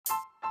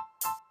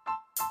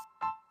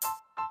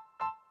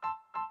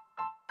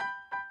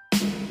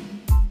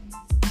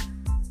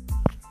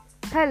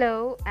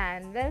Hello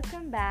and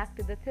welcome back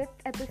to the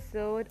fifth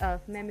episode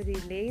of Memory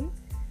Lane,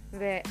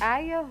 where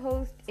I, your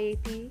host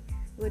AP,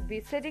 would be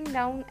sitting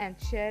down and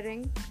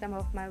sharing some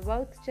of my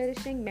worth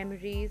cherishing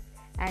memories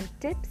and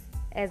tips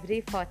every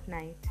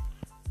fortnight.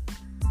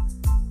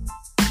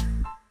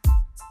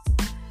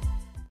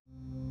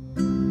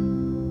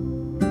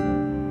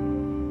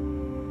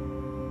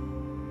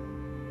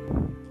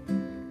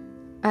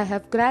 I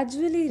have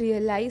gradually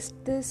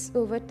realized this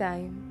over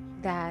time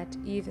that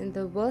even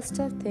the worst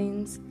of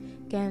things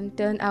can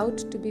turn out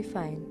to be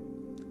fine.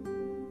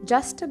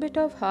 Just a bit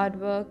of hard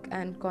work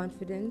and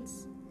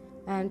confidence,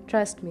 and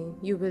trust me,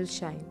 you will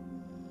shine.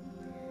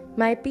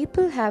 My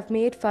people have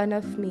made fun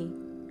of me,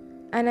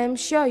 and I'm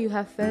sure you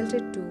have felt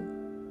it too.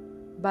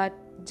 But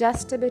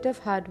just a bit of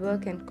hard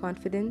work and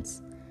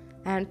confidence,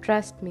 and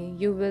trust me,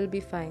 you will be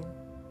fine.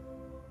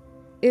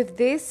 If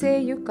they say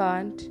you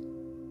can't,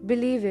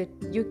 believe it,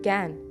 you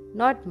can,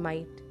 not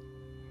might.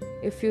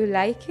 If you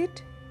like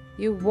it,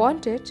 you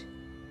want it,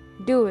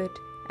 do it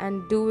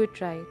and do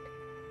it right.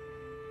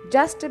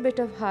 Just a bit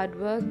of hard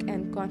work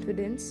and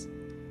confidence,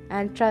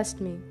 and trust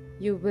me,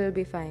 you will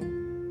be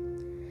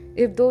fine.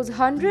 If those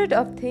 100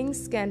 of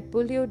things can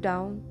pull you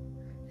down,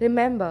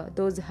 remember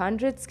those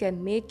hundreds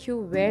can make you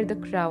wear the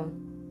crown.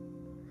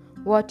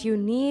 What you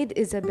need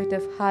is a bit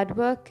of hard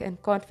work and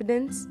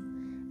confidence,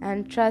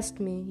 and trust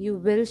me, you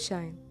will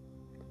shine.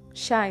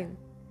 Shine.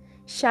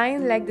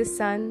 Shine like the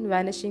sun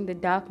vanishing the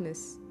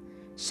darkness.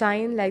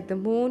 Shine like the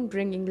moon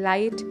bringing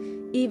light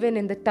even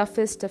in the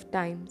toughest of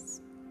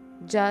times.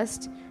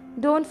 Just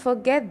don't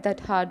forget that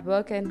hard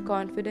work and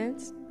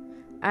confidence,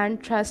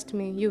 and trust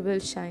me, you will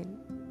shine.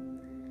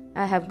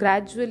 I have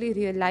gradually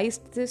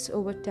realized this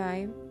over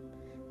time,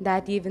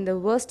 that even the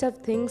worst of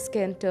things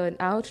can turn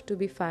out to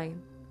be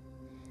fine.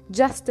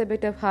 Just a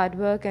bit of hard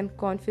work and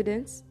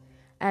confidence,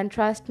 and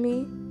trust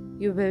me,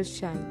 you will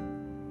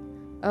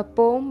shine. A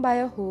poem by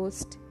a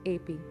host,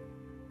 AP.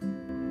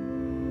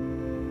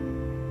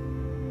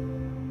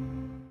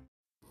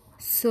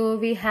 So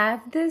we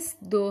have this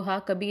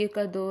Doha, Kabir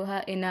ka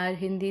Doha in our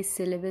Hindi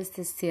syllabus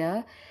this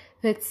year,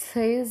 which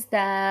says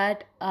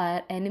that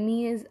our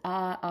enemies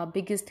are our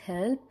biggest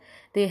help.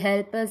 They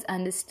help us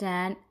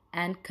understand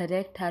and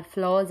correct our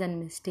flaws and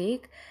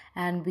mistakes,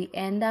 and we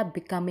end up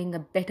becoming a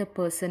better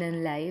person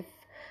in life.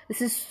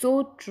 This is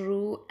so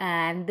true,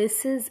 and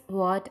this is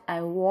what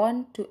I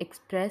want to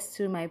express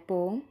through my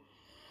poem,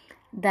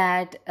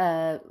 that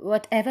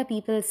whatever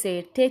people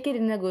say, take it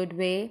in a good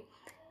way,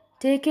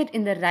 take it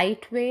in the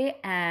right way,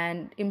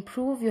 and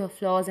improve your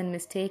flaws and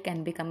mistakes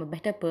and become a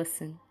better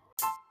person.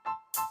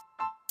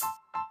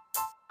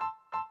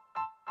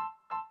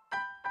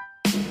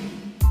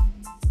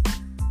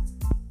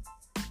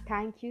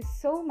 Thank you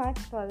so much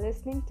for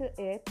listening to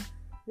it.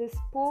 This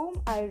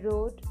poem I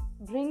wrote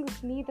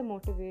brings me the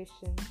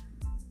motivation,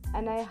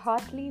 and I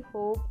heartily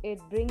hope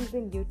it brings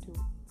in you too.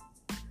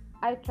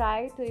 I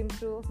try to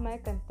improve my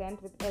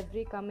content with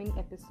every coming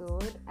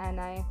episode, and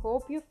I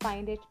hope you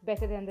find it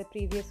better than the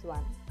previous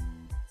one.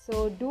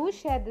 So do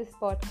share this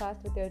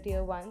podcast with your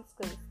dear ones,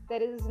 because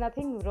there is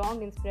nothing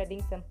wrong in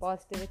spreading some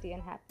positivity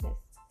and happiness.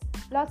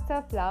 Lots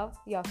of love,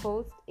 your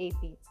host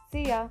AP.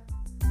 See ya.